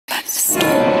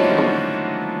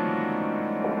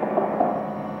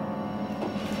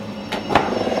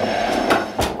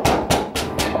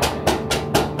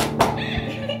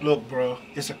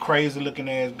It's a crazy looking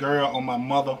ass girl on my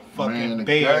motherfucking bed,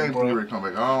 game bro. ready to come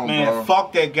back on, Man, bro.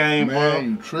 fuck that game, bro.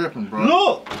 Man, you tripping, bro.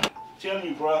 Look! Tell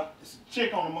me, bro. It's a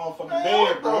chick on the motherfucking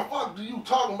bed, bro. What the fuck are you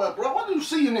talking about, bro? What do you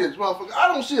see in this, motherfucker? I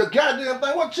don't see a goddamn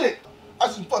thing. What chick? I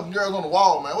see some fucking girls on the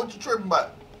wall, man. What you tripping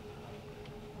about?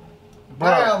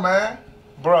 Bruh. Damn, man.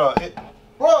 Bro,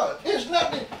 It's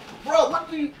nothing. Bro, what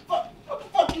the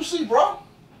fuck you see, bro?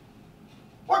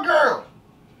 What girl?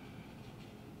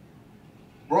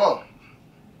 Bro.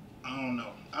 I don't know.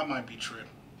 I might be tripping.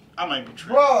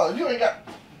 Bro, you ain't got...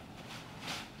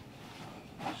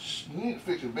 You need to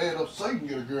fix your bed up so you can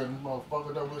get a girl in this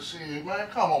motherfucker that will see it, man.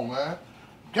 Come on, man.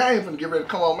 Game finna get ready to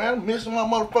come on, man. I'm missing my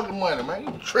motherfucking money, man.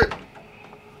 You tripping.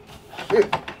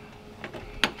 Shit.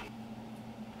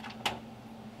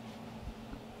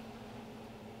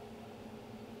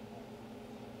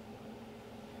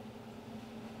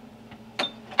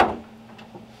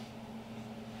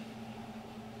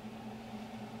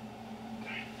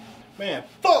 man,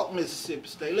 fuck Mississippi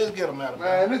State. Let's get them out of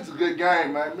man. This is a good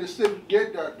game, man. Mississippi,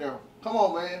 get that there. Come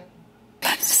on, man.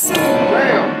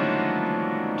 Damn.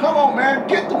 Come on, man.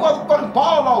 Get the motherfucking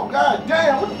ball off. God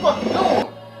damn, what the fuck you doing?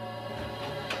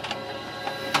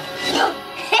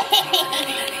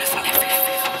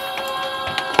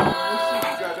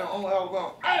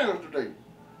 Today.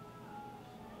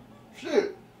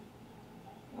 Shit.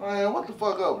 Man, what the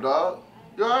fuck up, dog?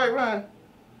 You alright, man?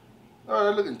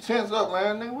 Alright, looking tense up,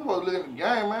 man. Nigga, we supposed to look at the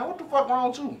game, man. What the fuck wrong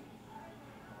with you?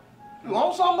 You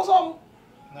on something or something?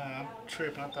 Nah, I'm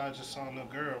tripping. I thought I just saw a little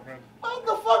girl, bro. What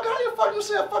the fuck? How the fuck you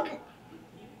see a fucking...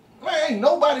 Man, ain't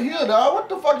nobody here, dog. What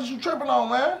the fuck is you tripping on,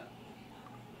 man?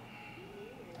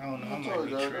 I don't know. I might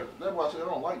be tripping. That's why I said I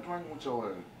don't like drinking with your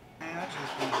ass. Man, I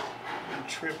just been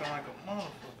tripping like a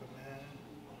motherfucker, man.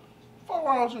 What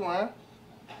wrong with you, man?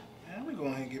 Man, we go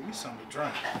ahead and get me something to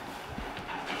drink.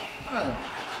 Man.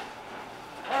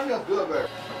 I got good back.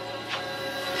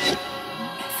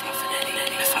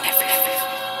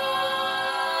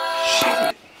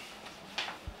 Shit.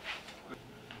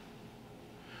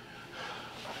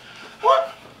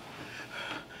 What?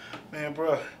 Man,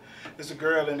 bro, there's a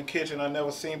girl in the kitchen I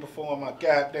never seen before in my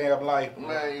goddamn life, bro.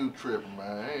 Man, you tripping,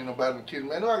 man. Ain't nobody in the kitchen,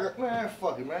 man. No, man,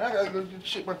 fuck it, man. I gotta go get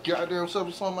shit my goddamn self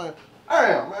or something, man.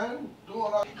 Damn, man. Doing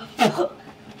all...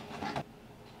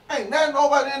 Ain't nothing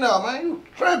nobody in there, man. You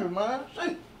tripping, man.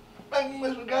 Shit. Making me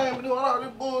miss the game and doing all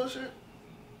this bullshit.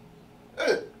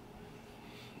 Hey.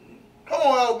 Come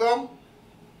on, Alabama.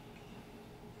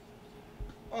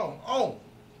 Oh.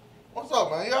 What's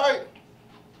up, man? You alright?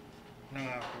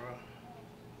 Nah,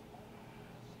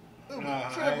 bro. Nah,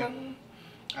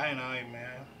 I ain't alright,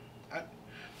 man. I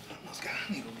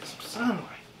need to go get some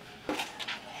sunlight.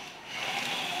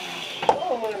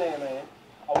 Oh, money, man.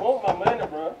 I want my money,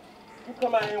 bro. You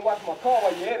come out here and watch my car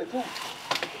while you at it, too.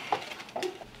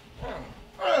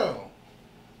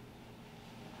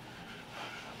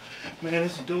 Man,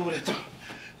 it's a dude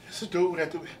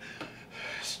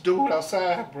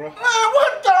outside, bro. Man,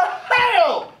 what the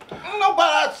hell? Ain't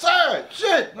nobody outside.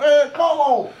 Shit, man, come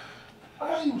on.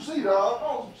 How you see, dog?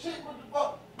 Oh, shit, what the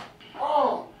fuck?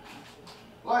 Oh.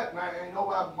 Like, man, ain't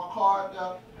nobody in my car out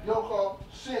there. Your car.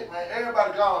 Shit, man,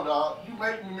 everybody gone, dog. You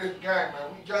making me miss the game,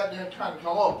 man. We goddamn trying to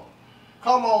come over.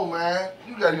 Come on, man.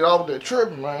 You gotta get off that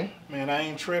tripping, man. Man, I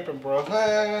ain't tripping, bro.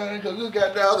 Man, because this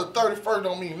goddamn other 31st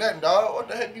don't mean nothing, dog. What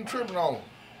the heck you tripping on?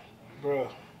 Bro,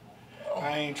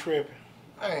 I ain't tripping.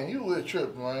 Man, you was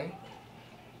tripping, man.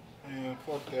 Man,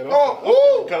 fuck that. Oh,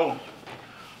 woo! Go.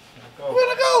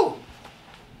 Where'd it go?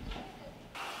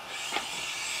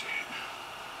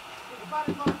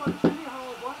 Body motherfucker city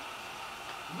home, boy.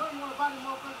 You know you want to body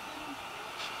motherfucker city?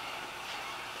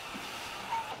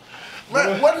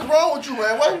 Man, what is wrong with you,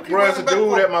 man? Why you keep Bro, it's a running back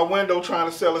dude and at my window trying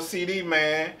to sell a CD,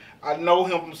 man. I know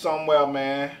him from somewhere,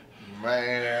 man.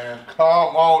 Man,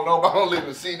 come on. Nobody don't live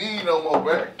in CD no more,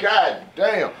 man. God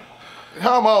damn.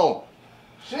 Come on.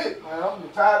 Shit, man. I'm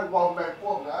getting tired of walking back and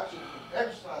forth, man. I should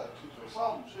exercise or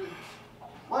something, shit.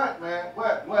 What, man?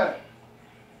 What?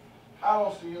 I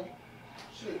don't see him.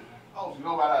 Shit. I don't see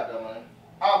nobody out there, man.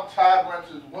 I'm tired of running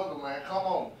to this window, man. Come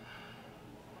on.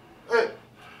 Hey.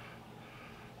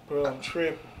 Bro, I'm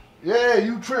tripping. Yeah,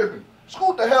 you tripping.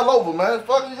 Scoot the hell over, man.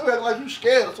 Fuck you acting like you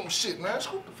scared of some shit, man.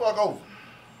 Scoot the fuck over.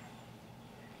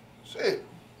 Shit.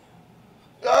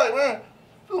 You alright, man?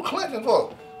 You clenching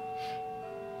for?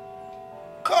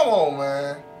 Come on,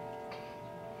 man.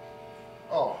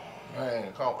 Oh,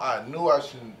 man, come on. I knew I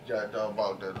shouldn't got down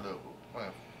about that little,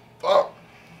 man. Fuck.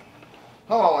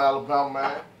 Come on, Alabama,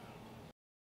 man.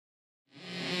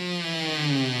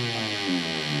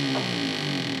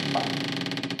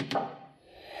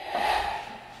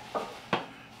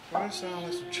 Man, That sound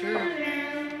like some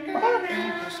children. What? Man,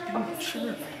 you supposed to be with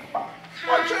children.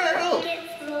 What child?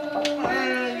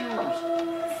 Man,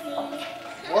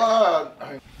 you. What?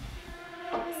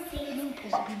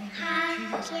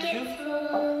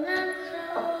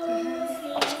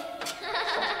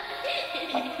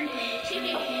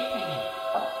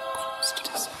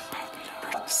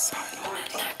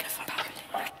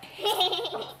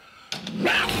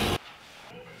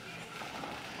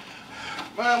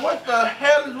 Man, what the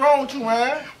hell is wrong with you,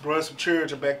 man? Bro, some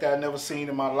children back there I never seen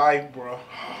in my life, bro.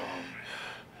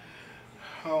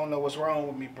 I don't know what's wrong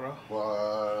with me, bro.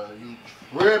 You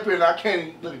tripping. I can't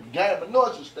even look at the game, but no,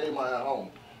 I should stay my home.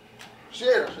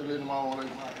 Shit, I should live in my own life.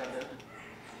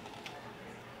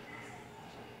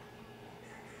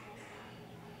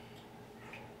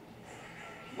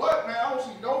 What, man? I don't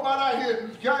see nobody out here in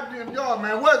this goddamn yard,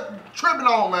 man. What you tripping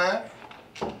on, man?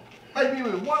 Maybe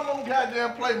even one more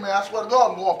goddamn play, man. I swear to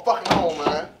God, I'm going fucking home,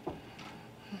 man.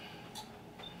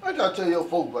 I gotta tell your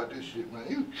folks about this shit, man.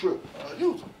 You tripping.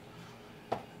 You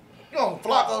on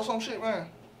flock or some shit, man?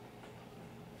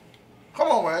 Come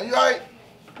on, man. You alright?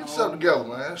 Get yourself together,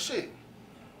 man. Shit.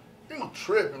 You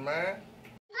tripping, man.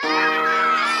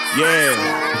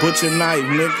 Yeah, butcher knife,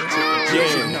 nigga.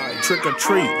 Yeah, trick or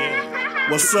treat.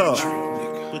 What's up?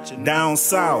 Down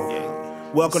south.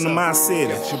 Welcome to my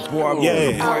city.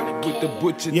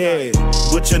 Yeah,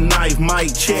 butcher knife,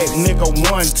 mic check, nigga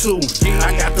 1, 2.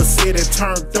 I got the city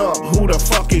turned up. Who the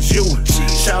fuck is you?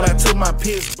 Shout out to my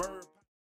Pittsburgh.